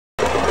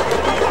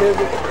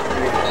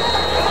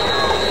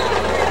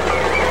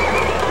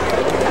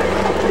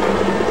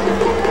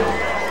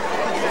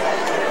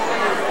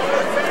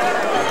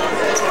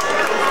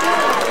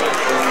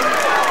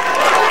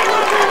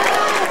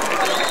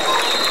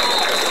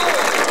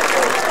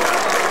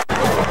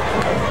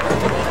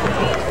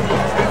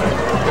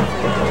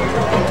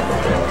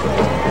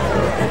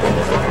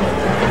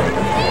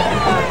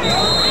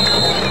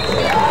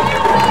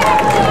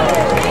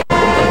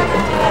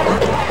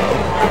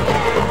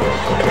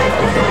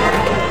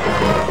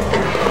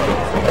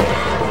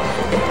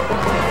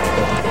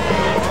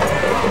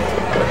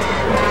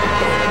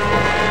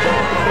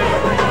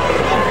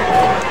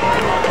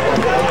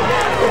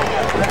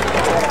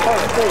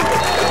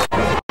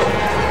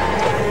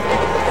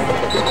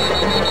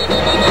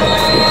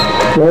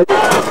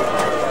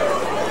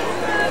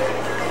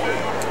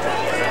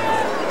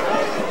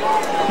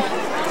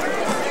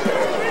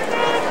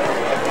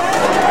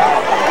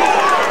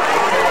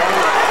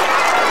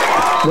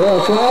There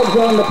are flags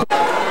on the...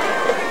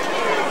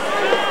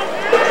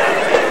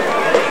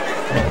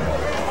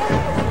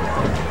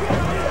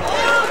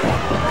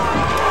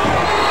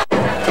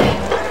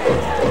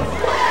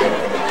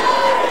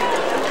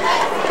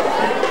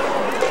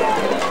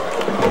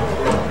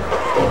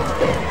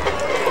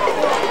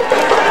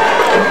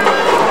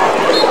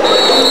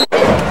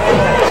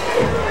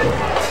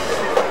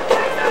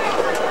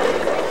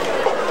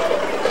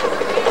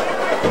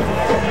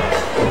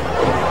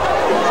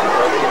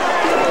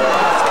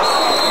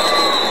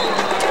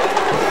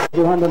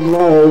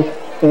 low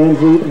and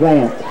deep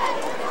ramp.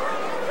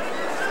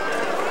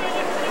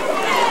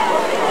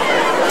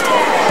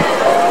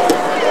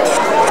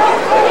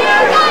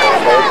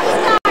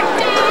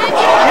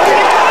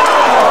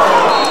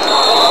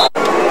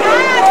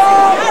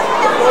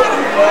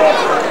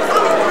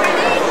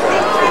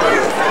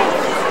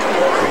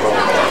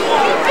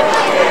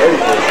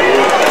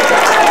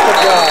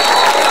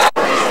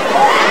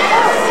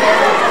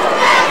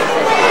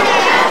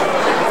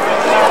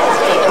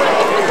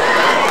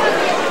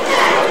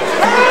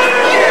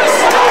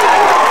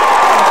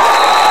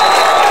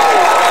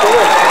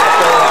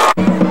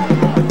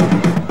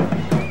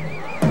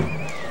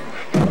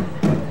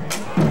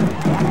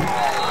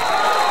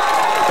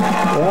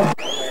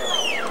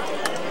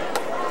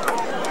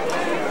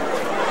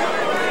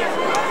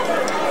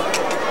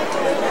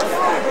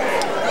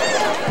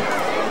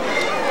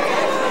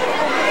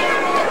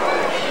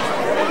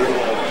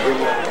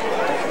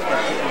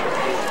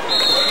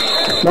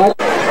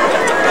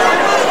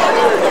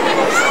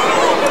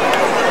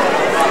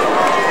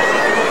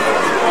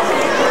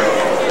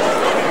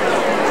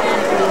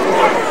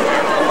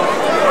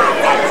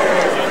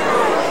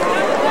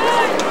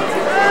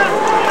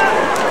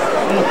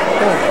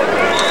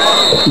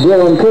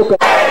 Dylan Cook.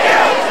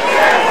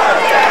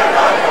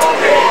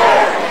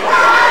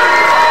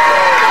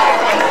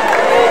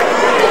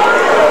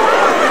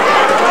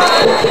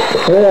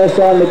 Harris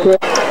on the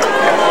kick.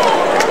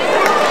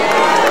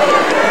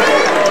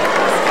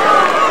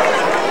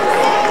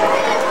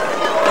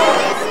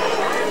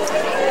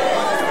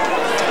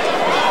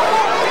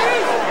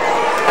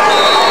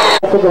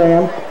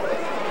 Program.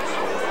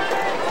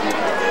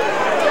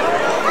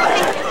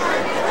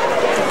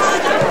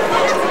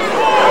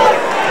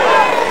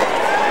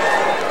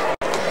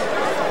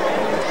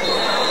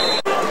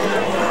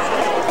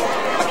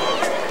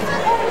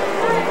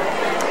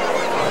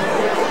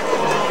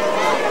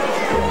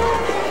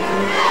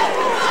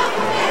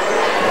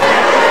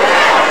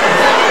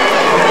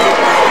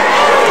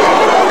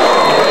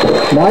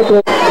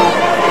 Michael.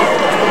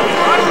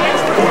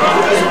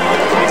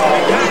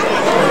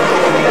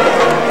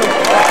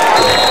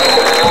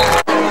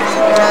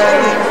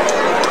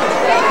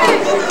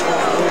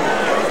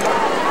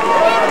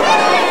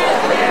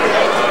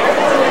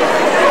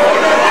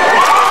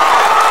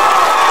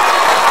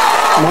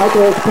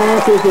 Michael's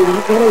pass is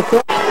an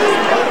intercept.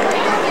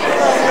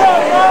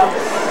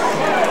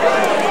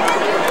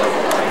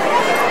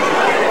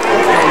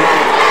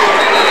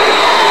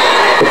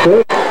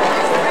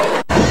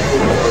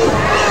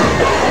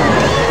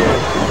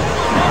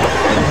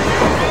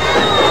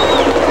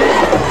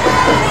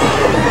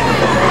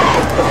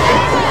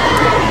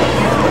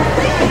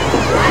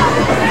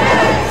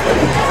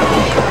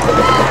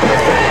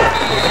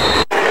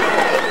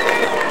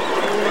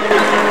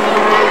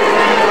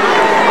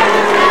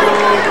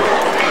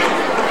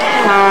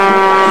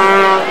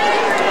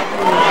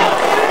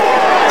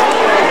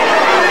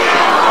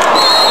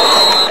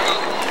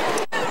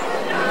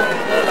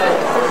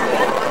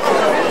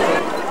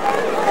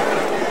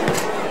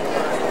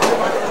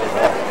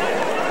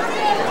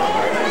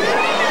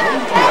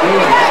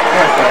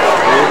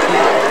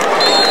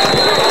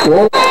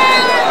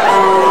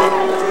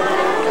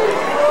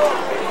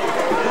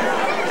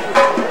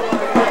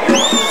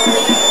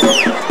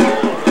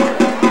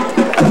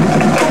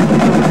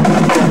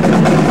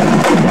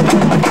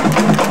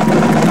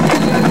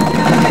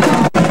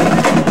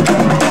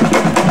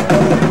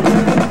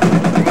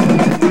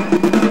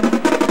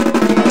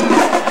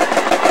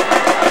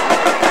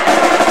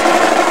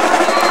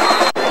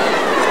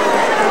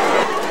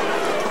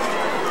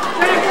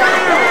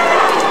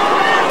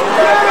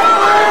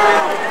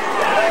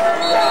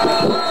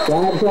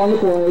 on the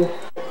play.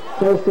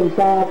 First and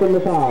 5 from the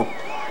 5.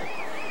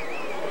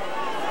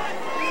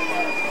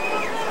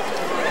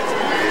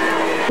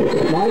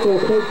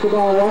 Michaels takes the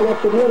ball right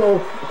up the middle.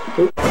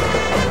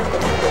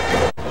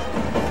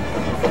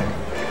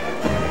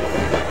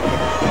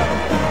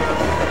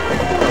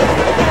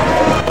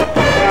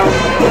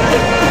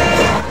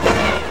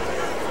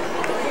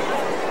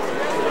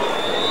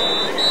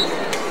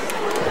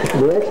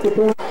 The extra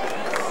point.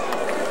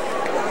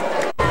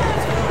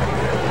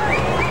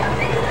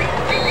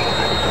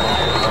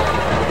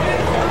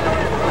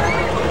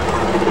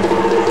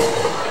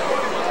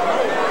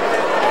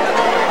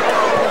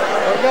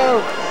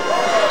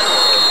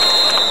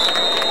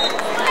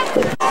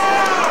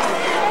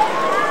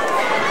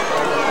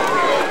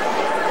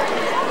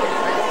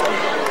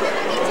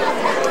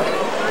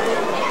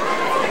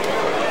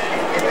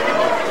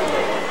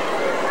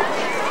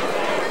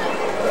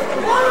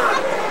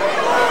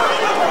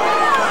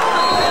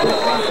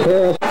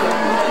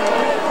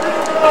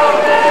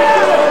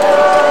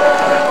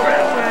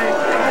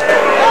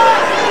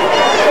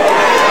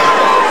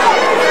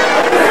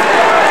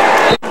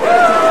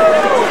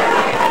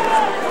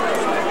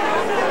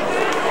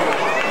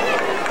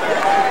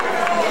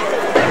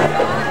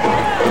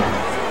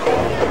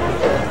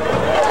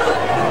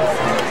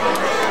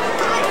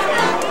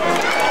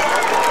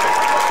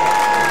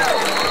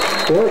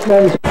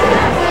 Richlands.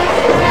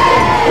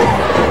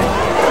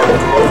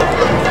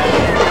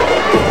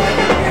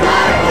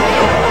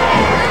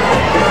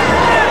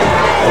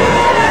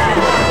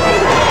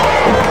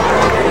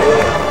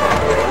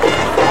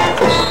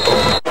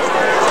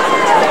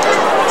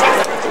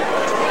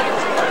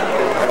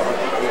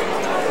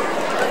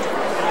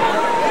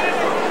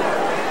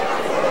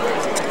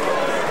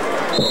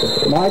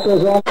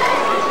 Michael's on.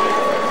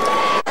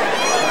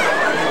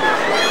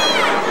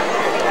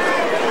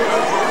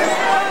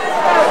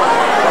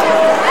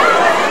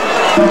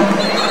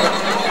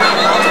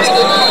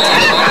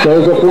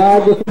 There's a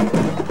flag.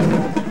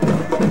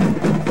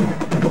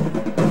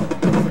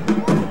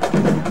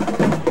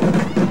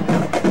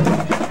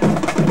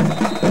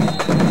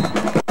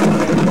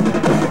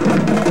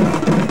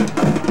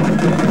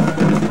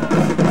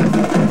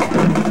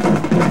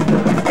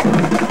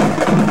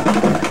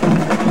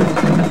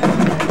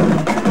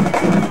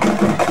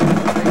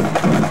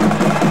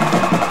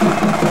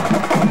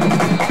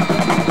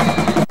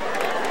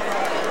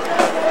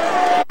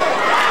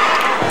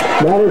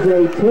 That is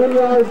a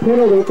 10-yard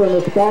penalty from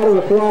the spot of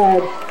the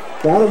flag.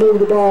 That'll move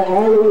the ball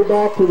all the way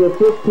back to the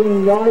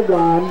 15-yard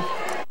line.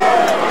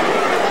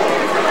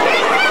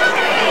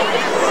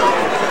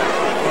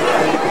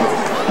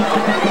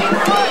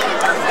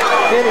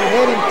 Hit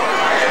him.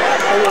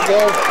 There you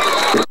go.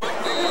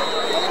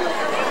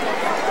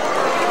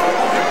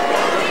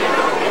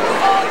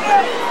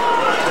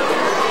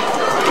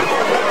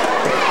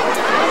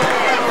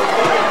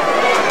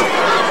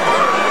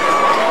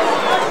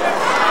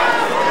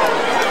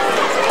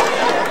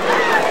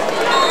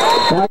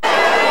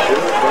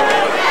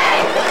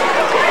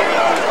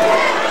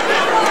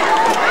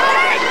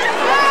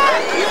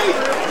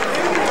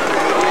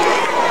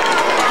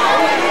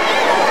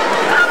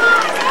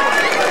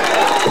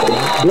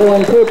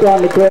 Dylan Cook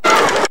on the clip.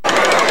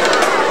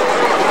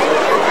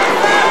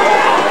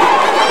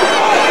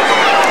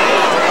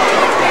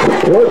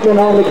 Workman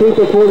on the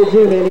keeper for the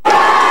G-men.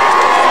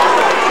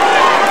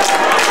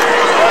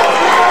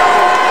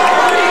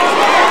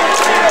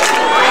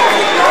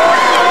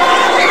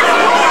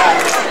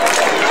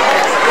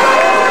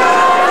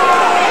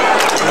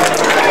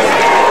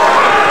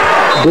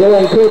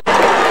 Dylan Cook.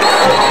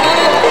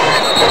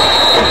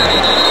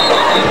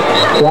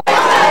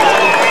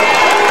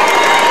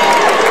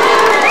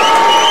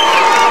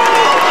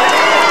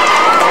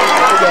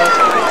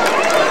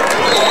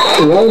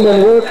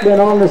 Roman Workman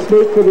on the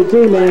sneak for the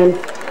G-man.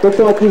 Looks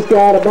like he's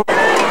got a...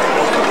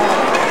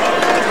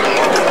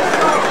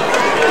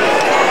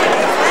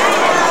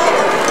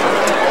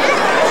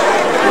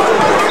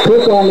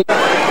 Cook on the...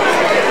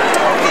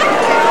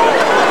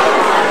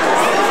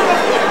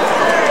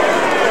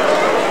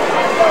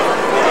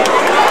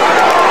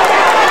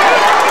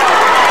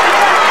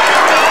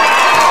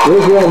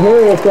 Israel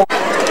Harris.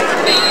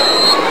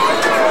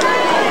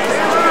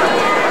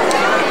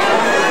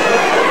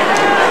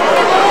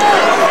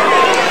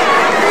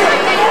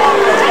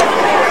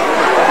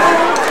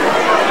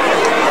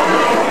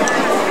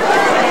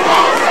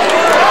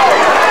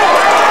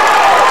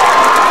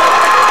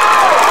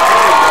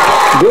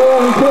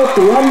 Dylan Cook,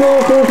 the under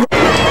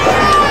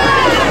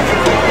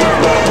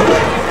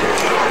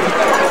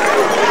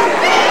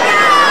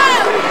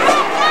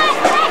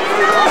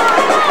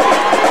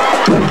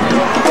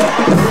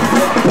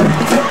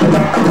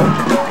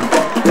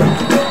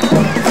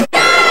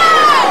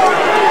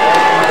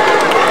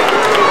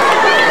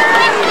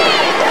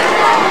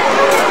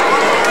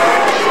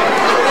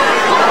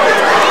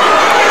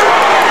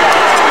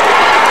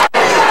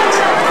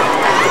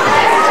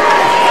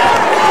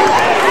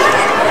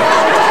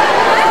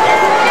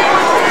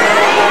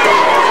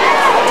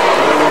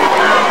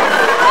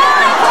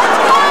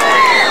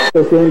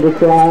in to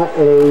try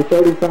a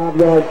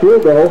 35-yard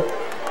field goal.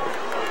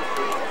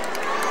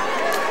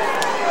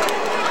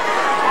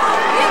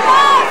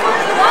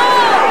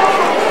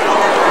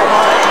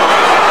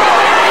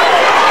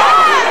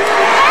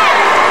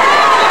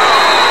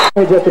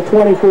 At the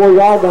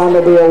 24-yard line,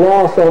 there'll be a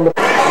loss on the...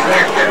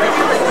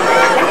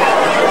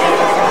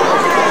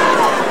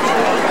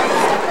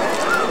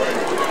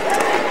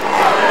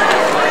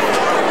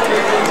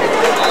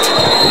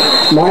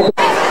 Michael.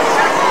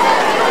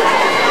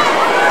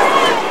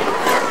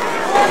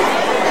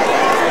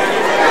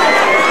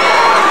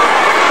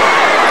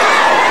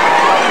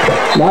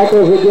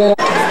 Michaels again.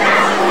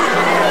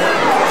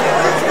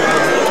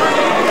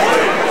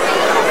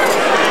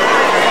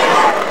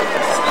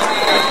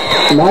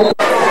 Michael.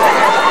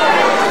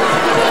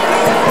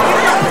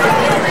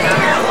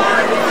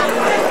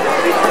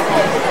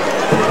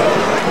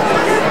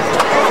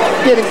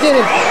 Get him, get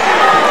him.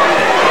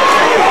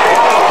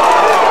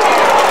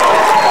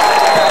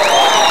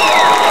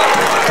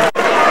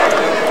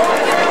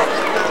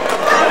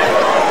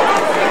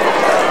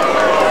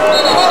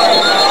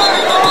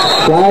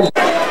 Flag.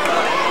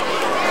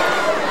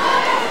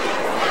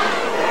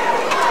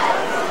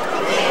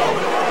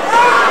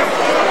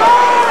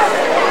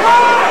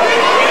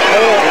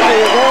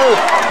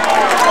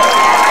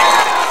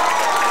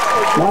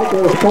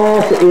 Michael's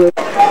pass is...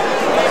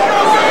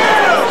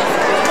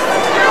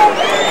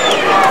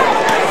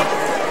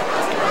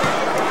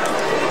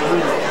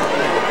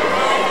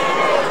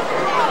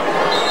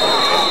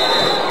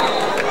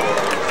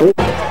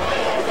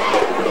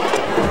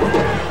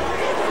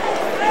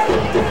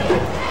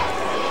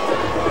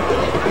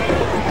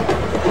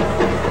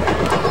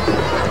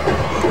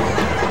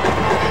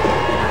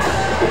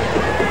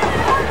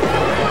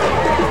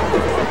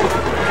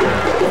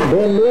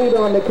 Ben Reed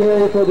on the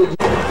carry for the...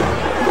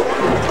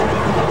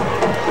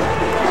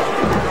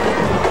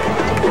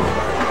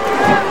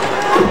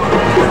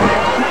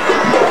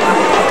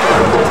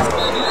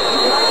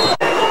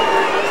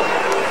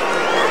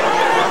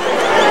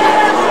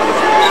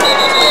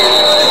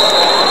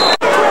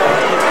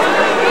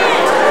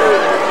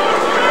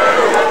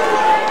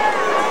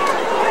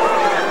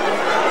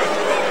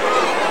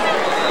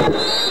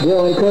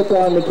 Dylan Cook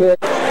on the carry.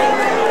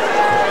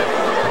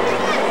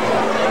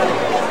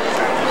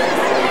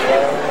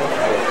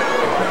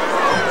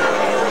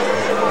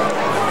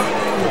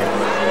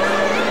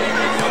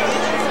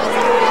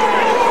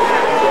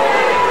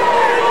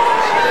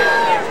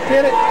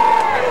 Get it.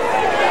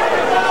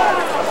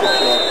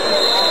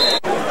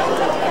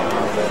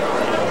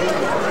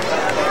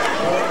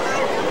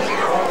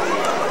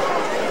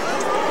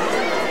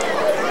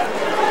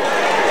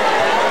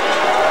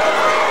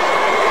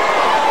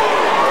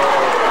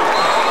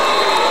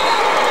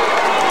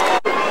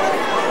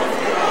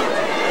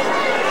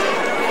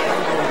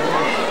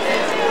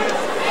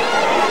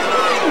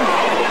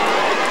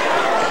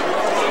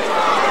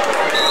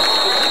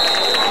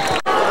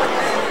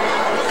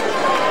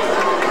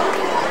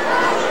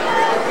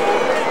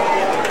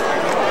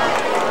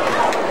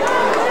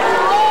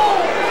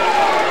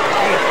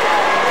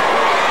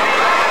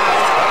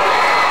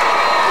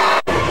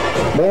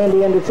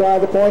 Bandy in to try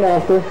the point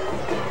after.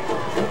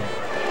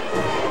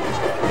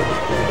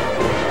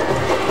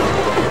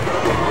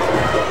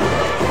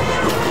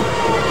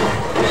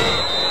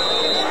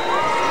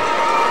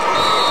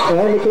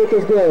 And the kick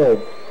is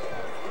good.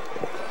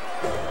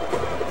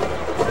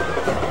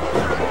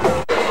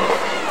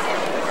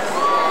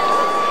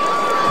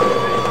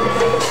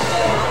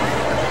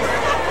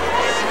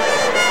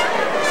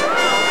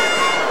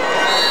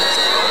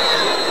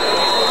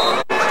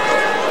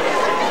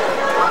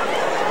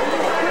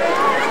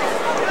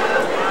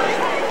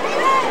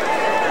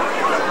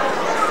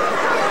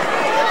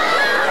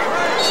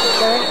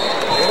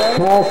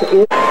 Pass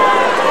is...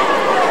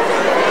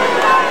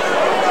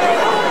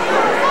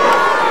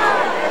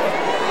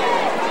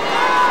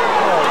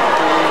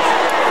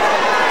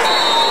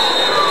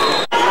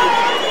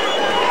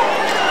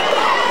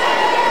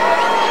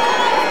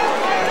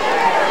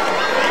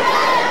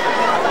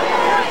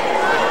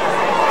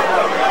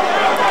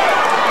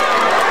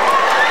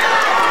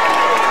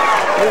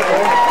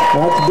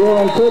 That's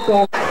Dylan Cook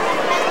on...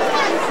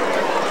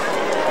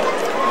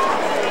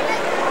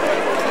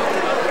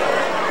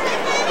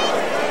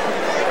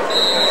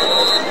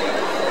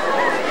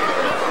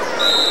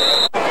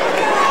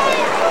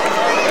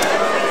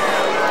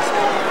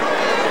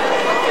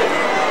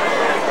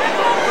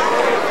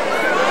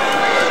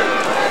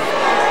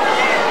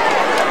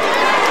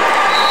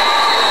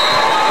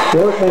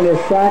 Workman is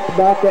sacked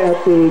back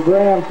at the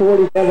Graham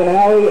 47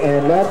 alley,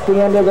 and that's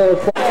the end of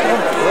the...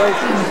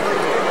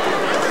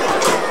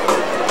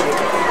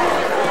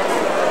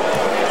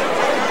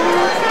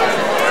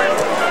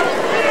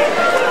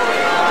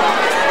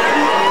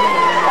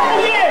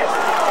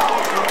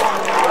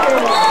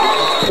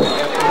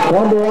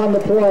 Wonder on the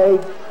play,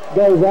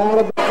 goes out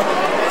of...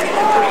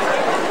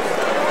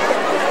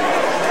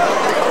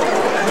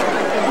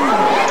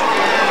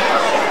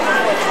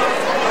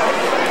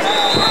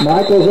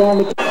 Michael's on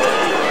the...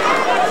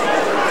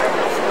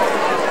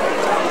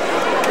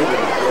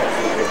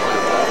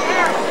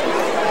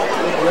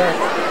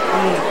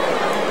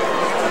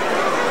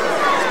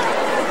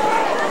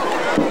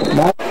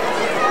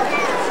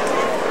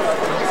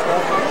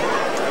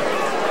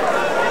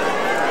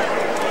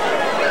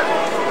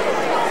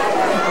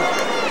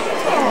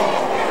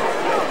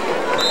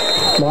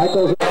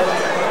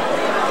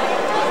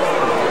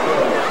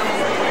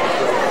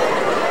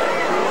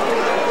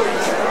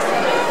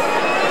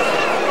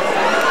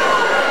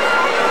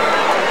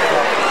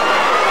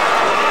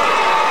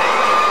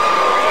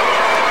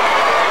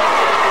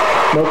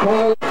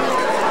 McCall.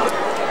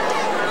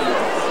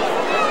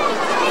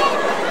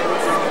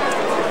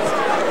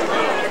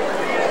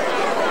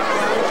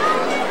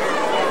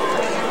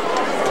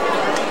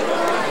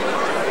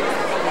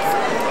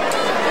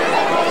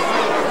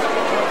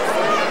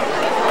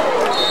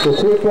 The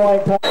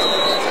 2-point time.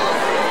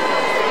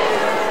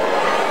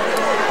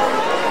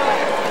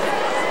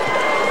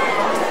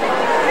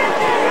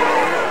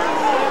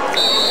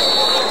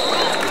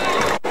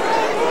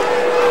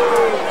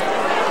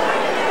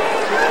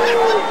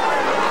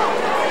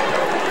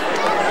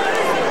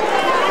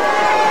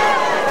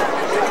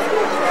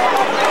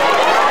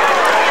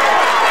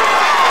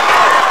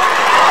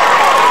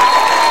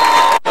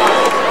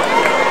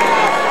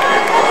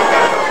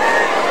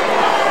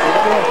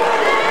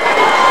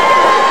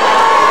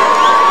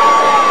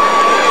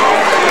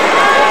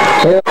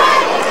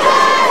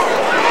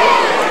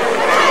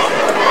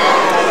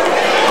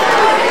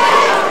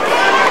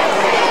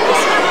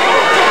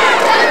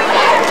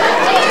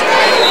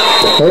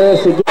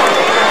 Harris again.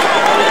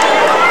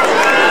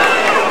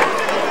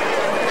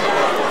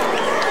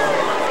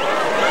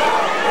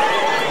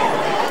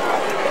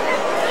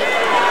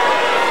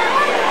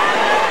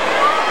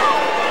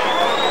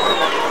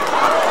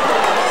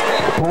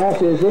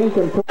 Pass is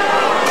incomplete.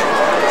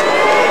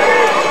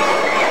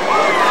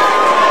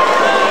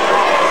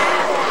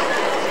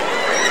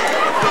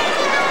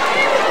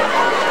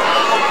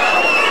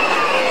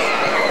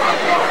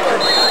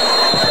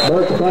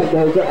 Burke's punt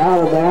goes out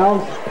of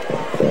bounds.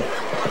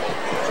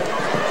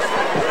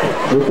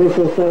 The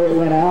officials say it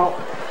went out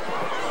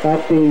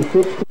at the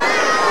 16.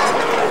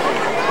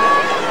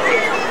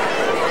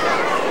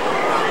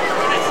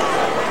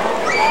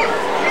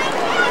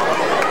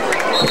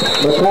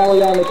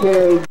 McCauley on the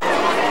carry.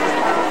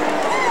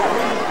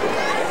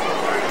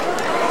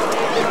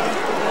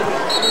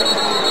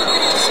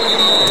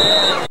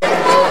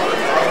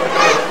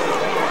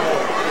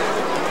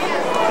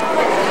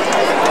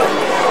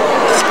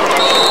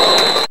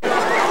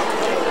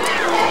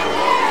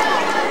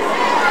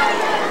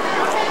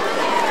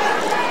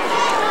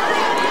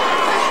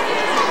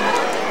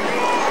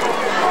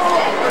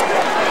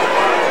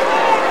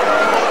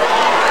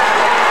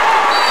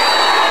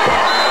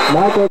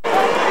 Michael.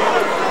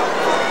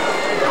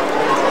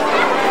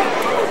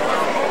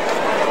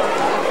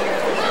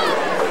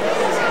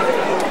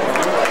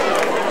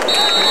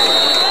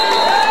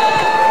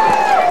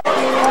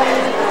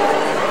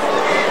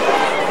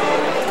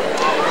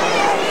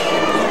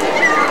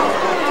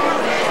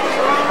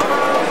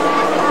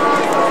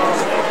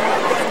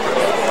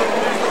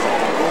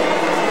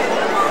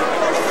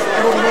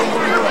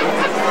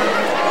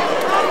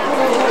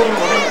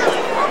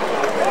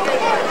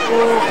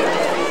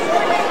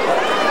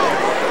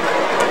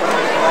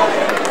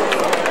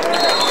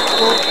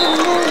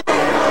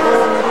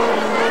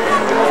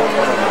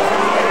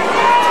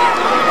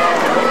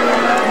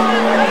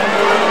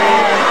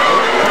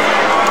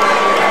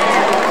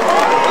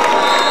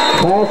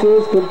 Pass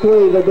is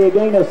complete. There'll be a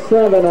gain of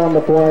 7 on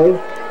the play.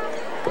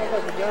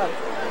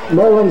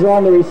 Mullins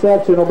on the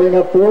reception will bring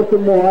up 4th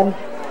and 1.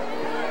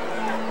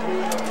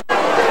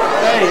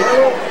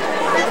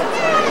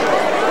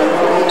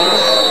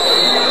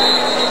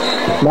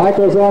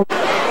 Michael's on.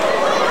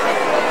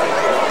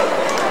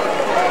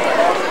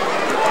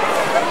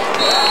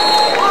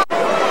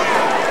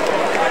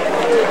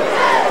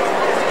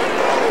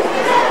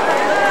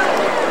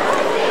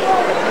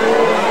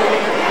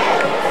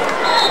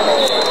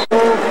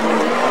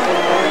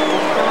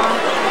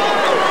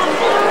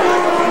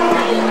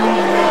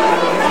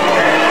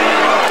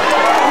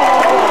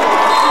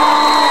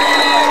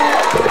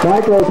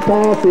 Michael's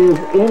pass is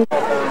in.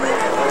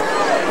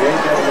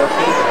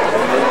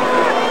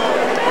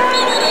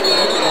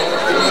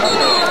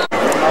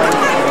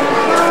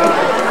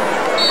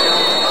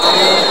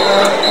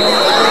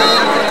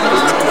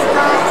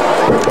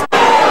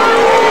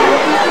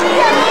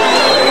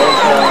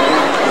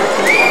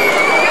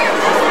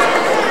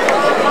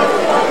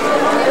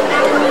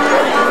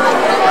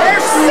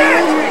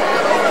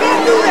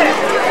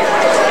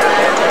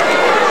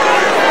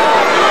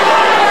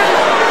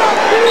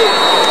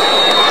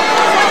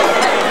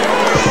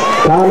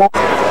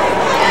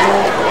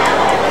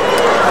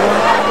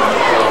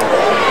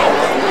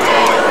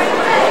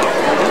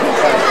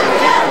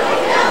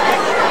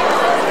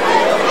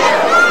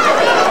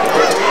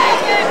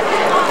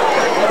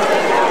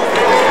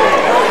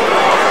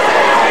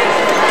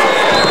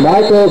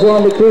 Michael's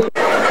on the kick.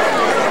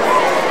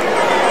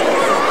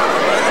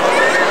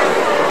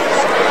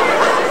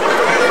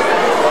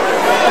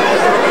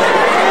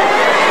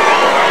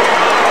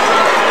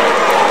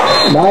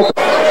 Michael.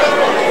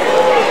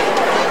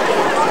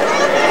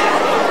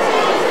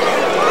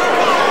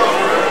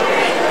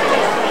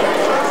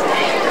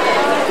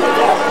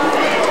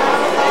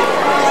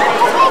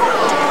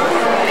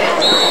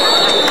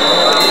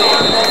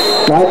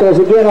 Michael's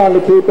again on the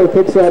keeper,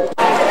 picks up.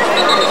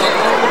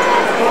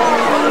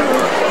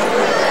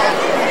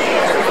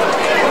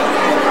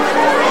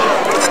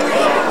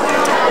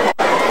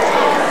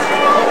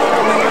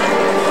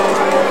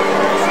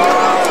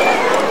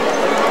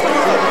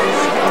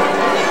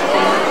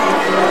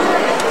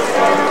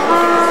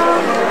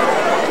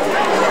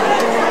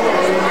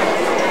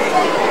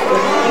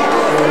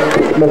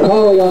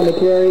 on the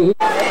carry.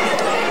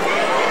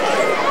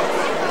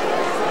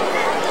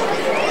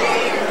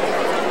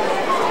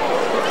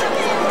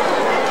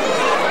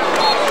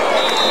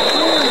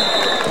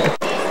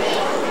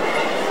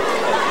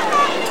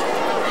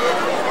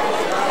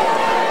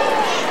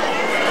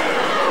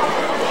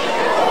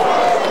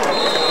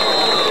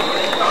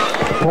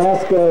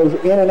 Pass goes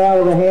in and out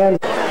of the hands.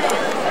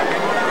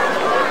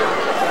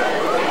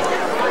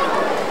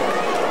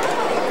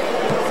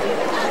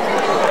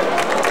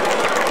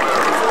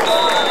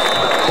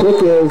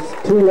 Kick is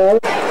too low.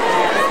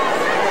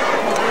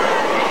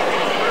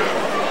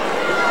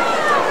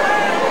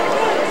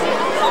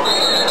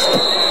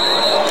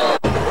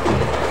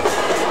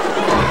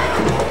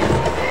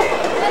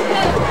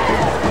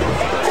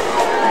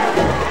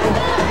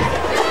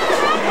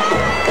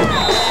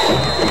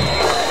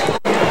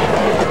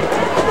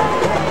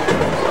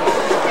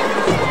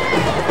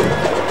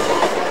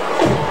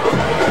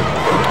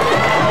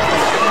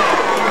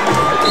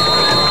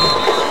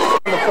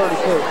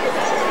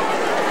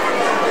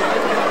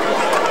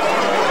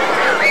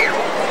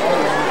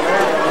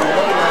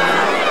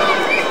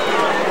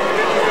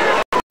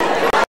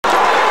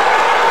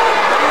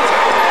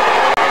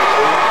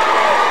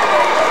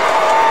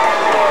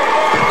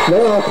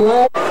 They are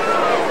flat.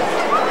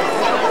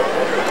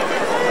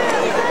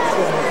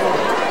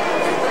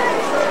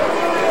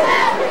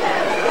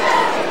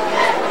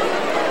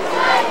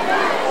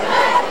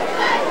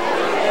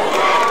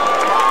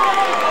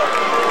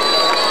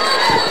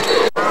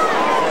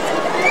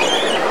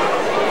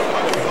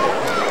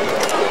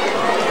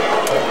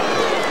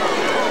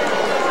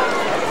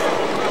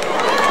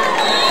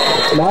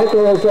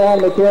 Michael is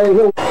on the carry.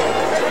 He'll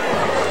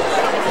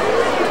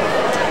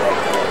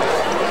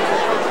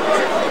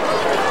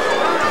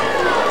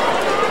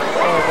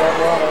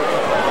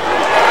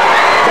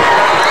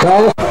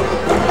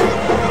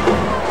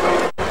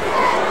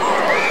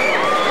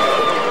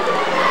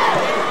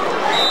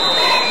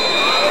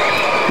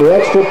the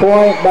extra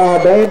point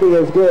by Bandy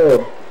is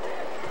good.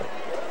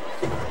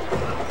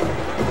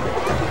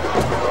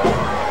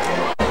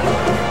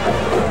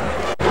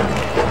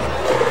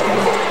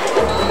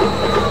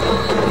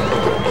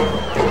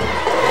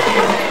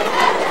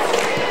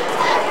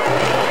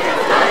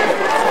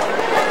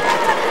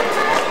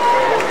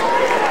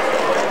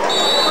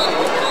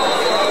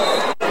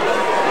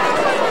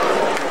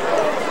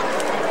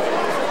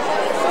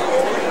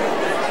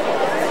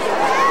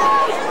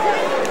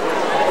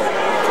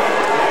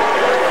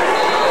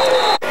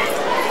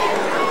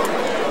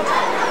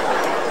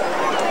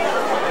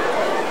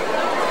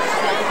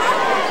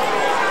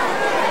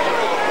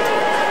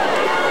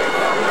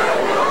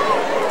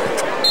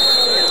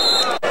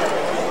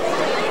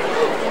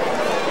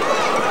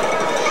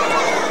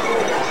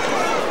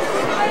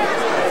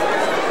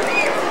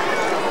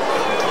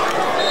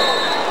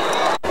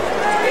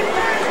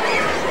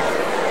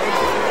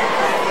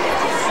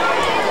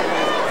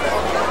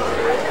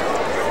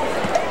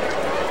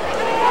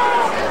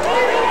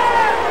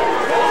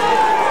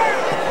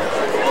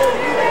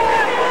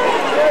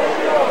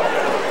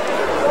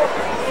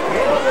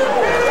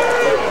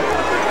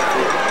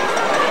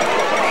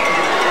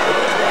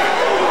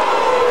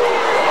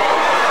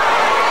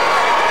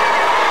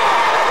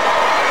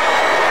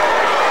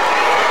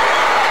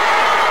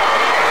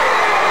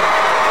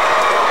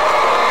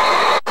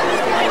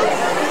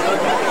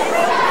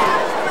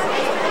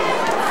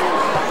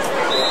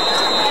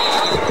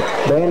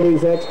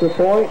 Bandy's extra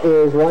point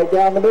is right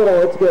down the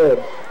middle. It's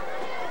good.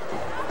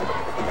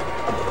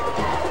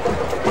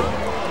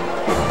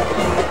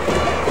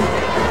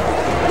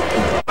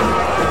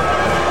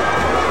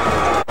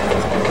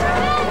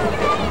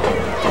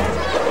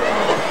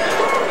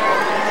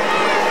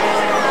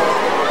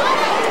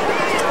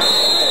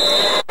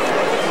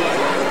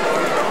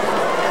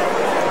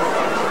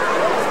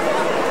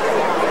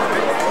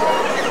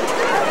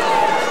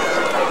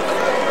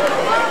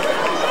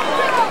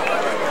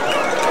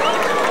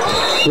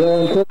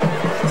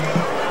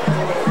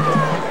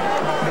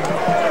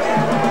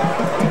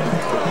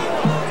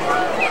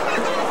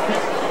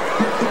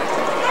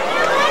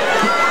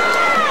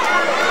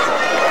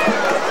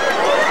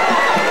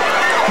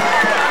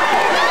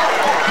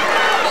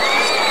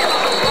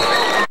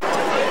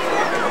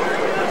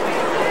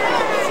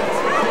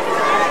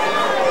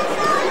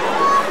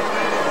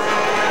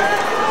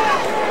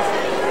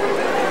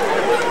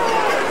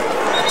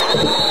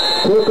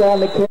 Kick on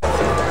the kick.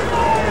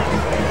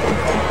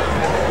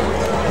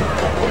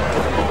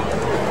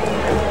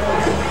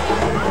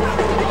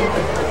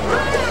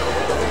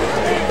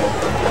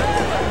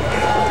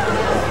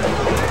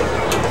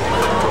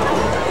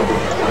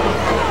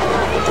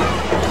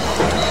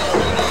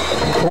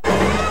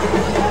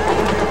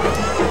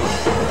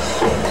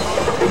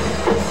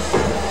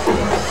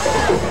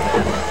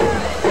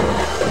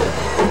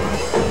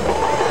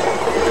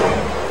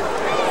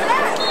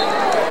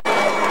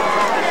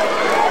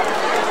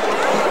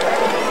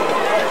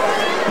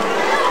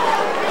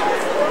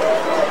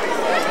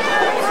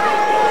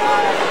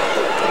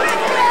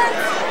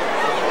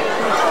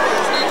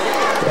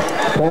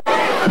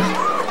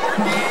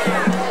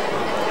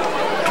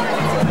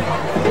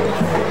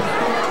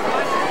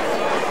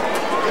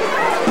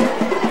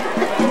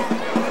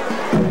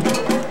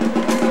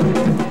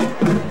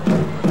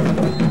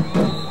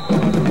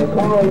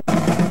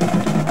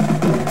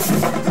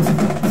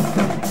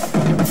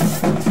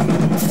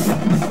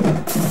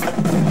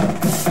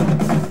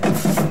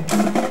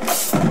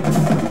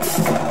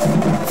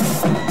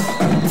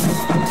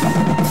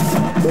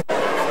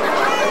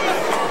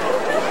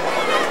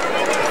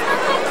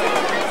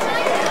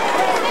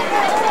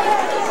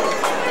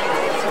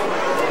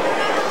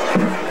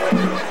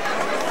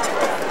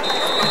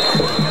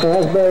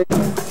 Asbury.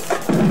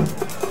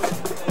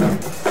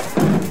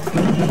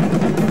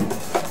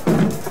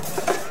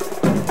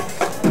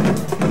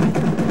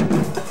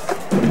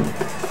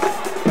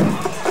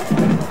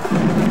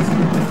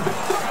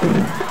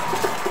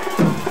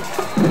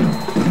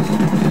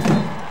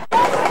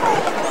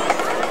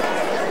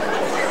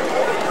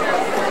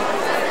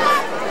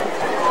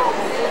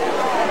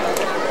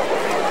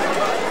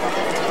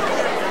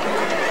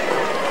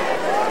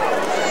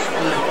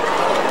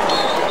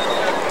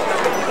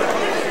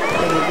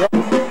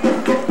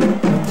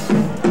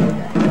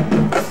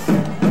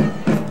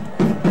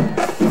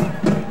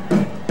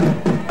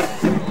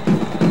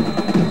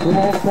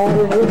 Last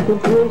pattern is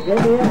complete in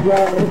the end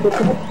zone. It's a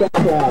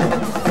touchdown drive.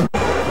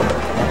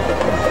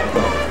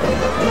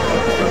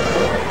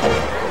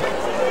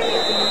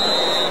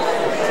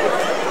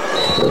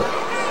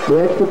 The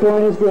extra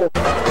point is good.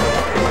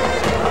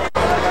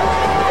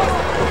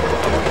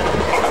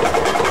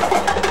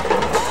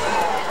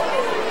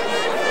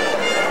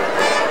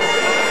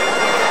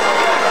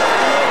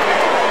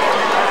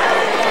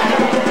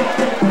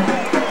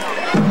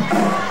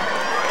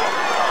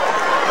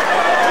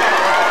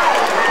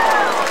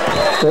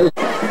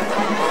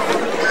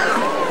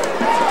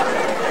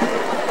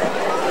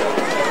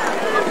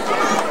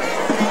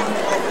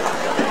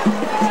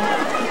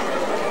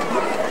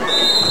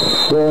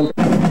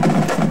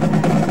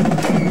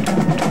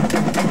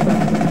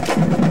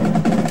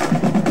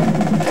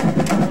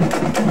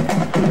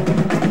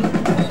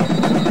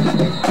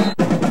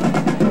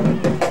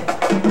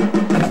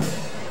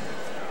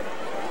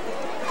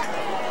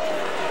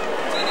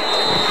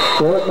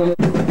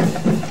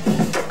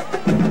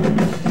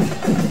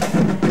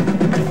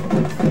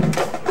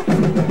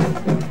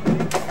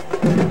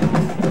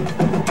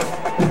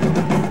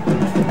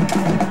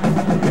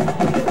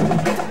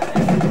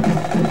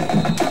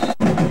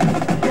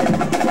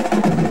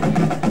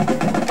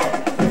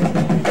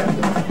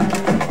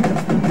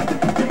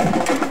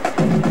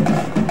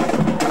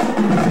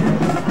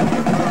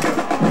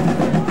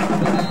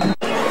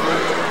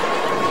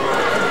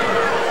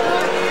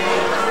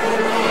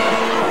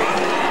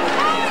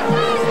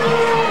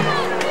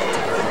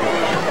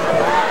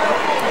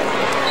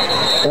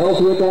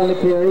 Ellsworth on the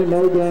carry,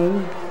 no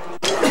gain.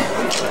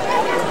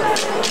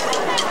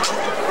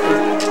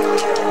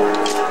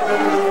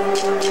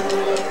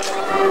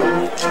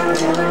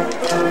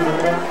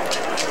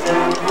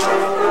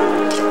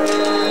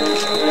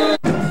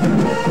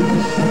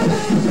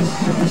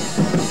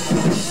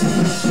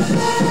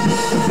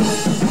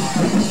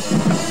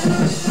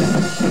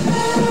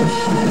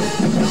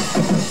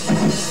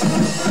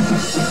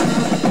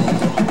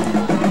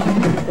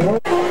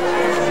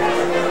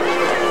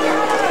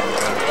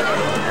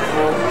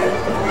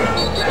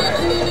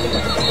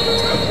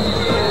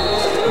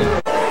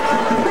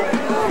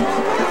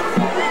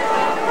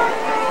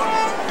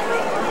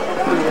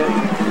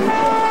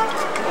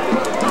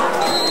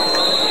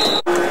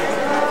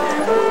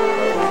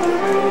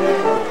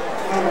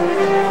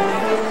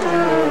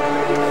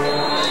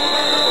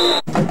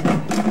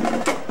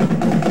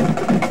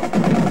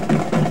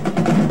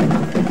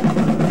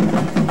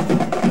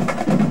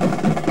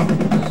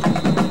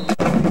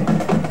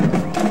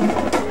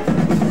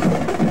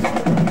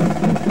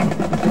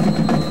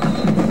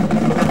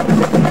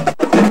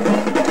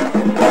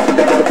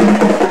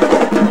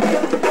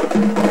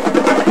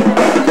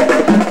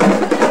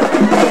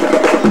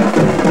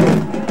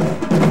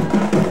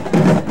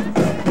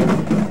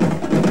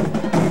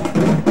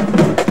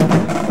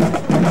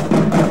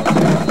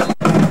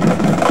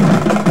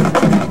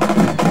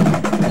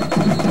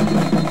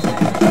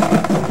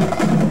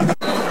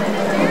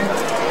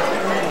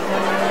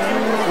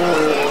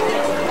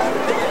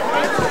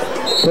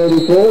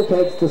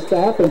 Takes the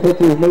stop and puts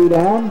his knee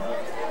down.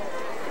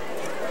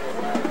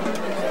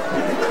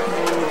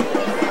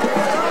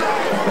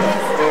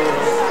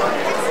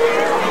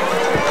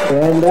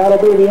 And that'll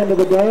be the end of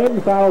the game.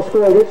 The final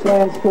score,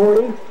 Richlands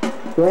 40,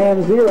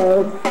 Grand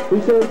 0.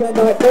 Be sure to come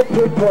back next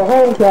week for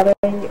homecoming.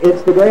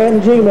 It's the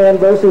Grand G-Men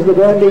versus the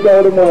Grundy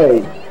Golden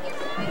Wave.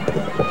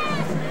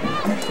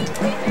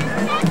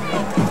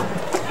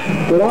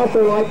 We'd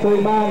also like to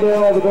remind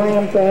all the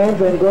Grand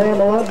fans and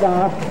Grand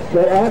alumni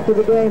that after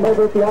the game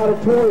over at the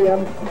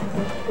auditorium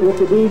with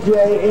the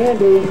DJ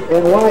Andy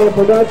and Wyatt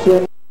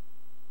Production,